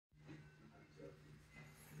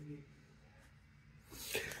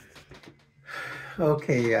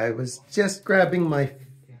Okay, I was just grabbing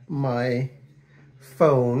my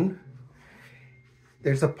phone.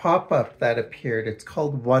 There's a pop-up that appeared. It's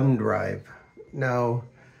called OneDrive. Now,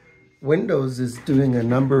 Windows is doing a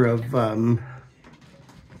number of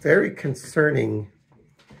very concerning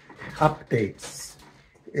updates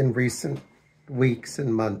in recent weeks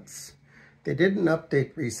and months. They did an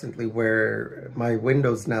update recently where my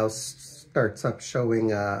Windows now starts up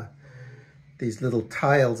showing these little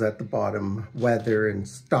tiles at the bottom, weather and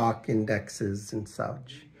stock indexes and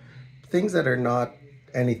such. Things that are not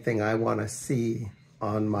anything I want to see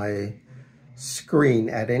on my screen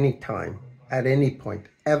at any time, at any point,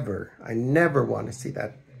 ever. I never want to see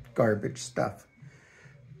that garbage stuff.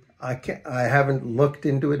 I haven't looked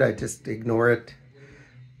into it, I just ignore it.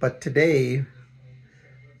 But today,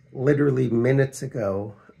 literally minutes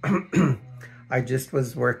ago, I just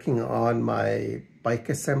was working on my bike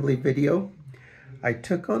assembly video. I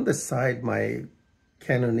took on the side my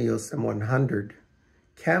Canon EOS M100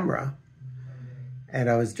 camera, and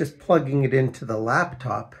I was just plugging it into the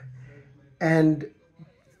laptop, and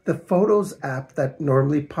the Photos app that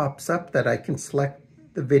normally pops up that I can select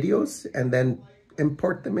the videos and then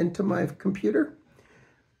import them into my computer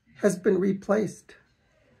has been replaced.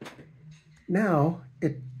 Now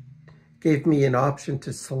it gave me an option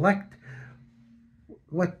to select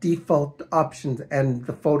what default options, and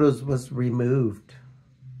the photos was removed.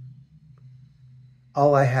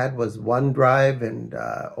 All I had was OneDrive and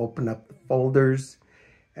open up the folders,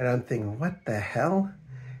 and I'm thinking, what the hell?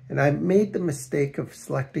 And I made the mistake of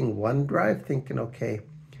selecting OneDrive, thinking, okay,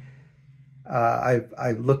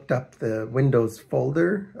 I looked up the Windows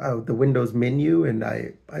folder, the Windows menu, and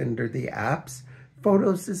under the apps,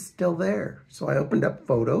 Photos is still there. So I opened up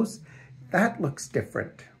Photos. That looks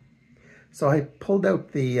different. So I pulled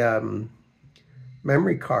out the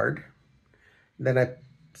memory card, then I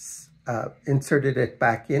inserted it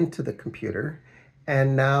back into the computer,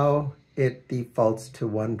 and now it defaults to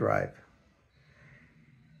OneDrive.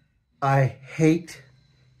 I hate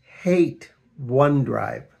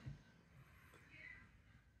OneDrive.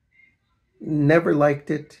 Never liked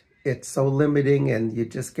it. It's so limiting, and you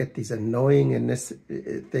just get these annoying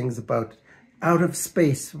things about out of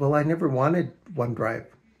space. Well, I never wanted OneDrive.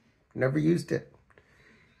 Never used it.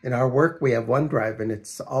 In our work, we have OneDrive, and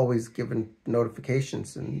it's always given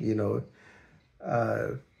notifications. And, you know,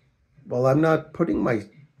 well, I'm not putting my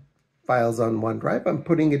files on OneDrive. I'm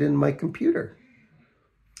putting it in my computer.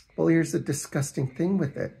 Well, here's the disgusting thing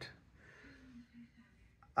with it.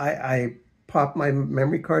 I pop my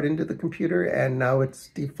memory card into the computer, and now it's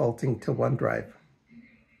defaulting to OneDrive.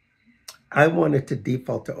 I want it to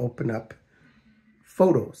default to open up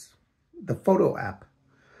Photos, the photo app.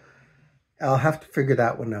 I'll have to figure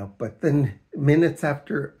that one out. But then minutes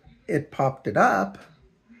after it popped it up,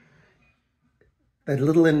 that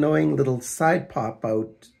little annoying little side pop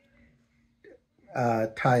out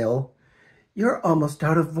tile, you're almost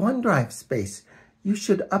out of OneDrive space. You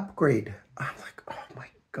should upgrade. I'm like, oh my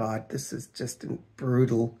God, this is just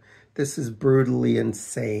brutal. This is brutally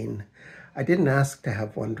insane. I didn't ask to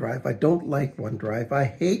have OneDrive. I don't like OneDrive. I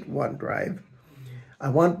hate OneDrive. I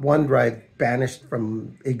want OneDrive banished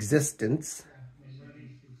from existence.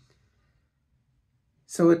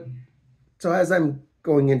 So as I'm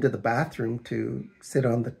going into the bathroom to sit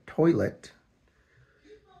on the toilet,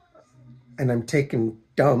 and I'm taking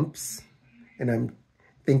dumps, and I'm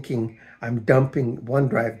thinking I'm dumping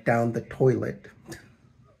OneDrive down the toilet,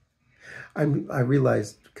 I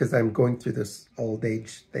realized, because I'm going through this old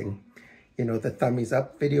age thing, you know, the thummies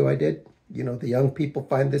up video I did, you know, the young people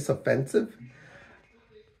find this offensive.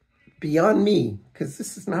 Beyond me, because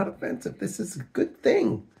this is not offensive. This is a good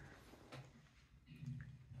thing.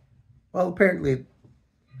 Well, apparently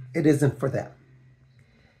it isn't for them.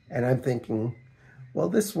 And I'm thinking, well,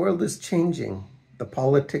 this world is changing. The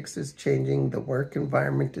politics is changing. The work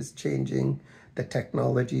environment is changing. The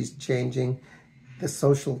technology is changing. The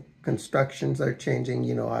social constructions are changing.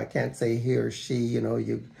 You know, I can't say he or she, you know,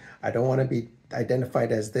 I don't want to be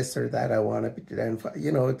identified as this or that. I want to be identified,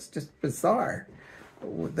 you know, it's just bizarre.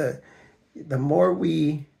 The more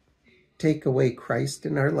we take away Christ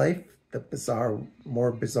in our life, the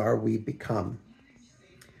more bizarre we become.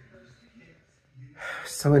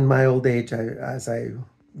 So in my old age, as I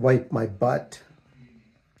wipe my butt,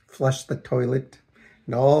 flush the toilet,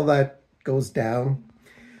 and all that goes down,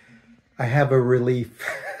 I have a relief.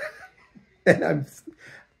 And I'm,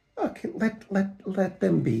 okay, let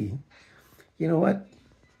them be. You know what?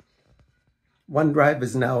 OneDrive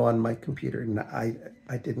is now on my computer, and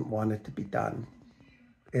I didn't want it to be done.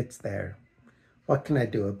 It's there. What can I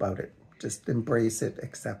do about it? Just embrace it,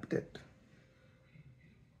 accept it.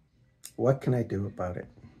 What can I do about it?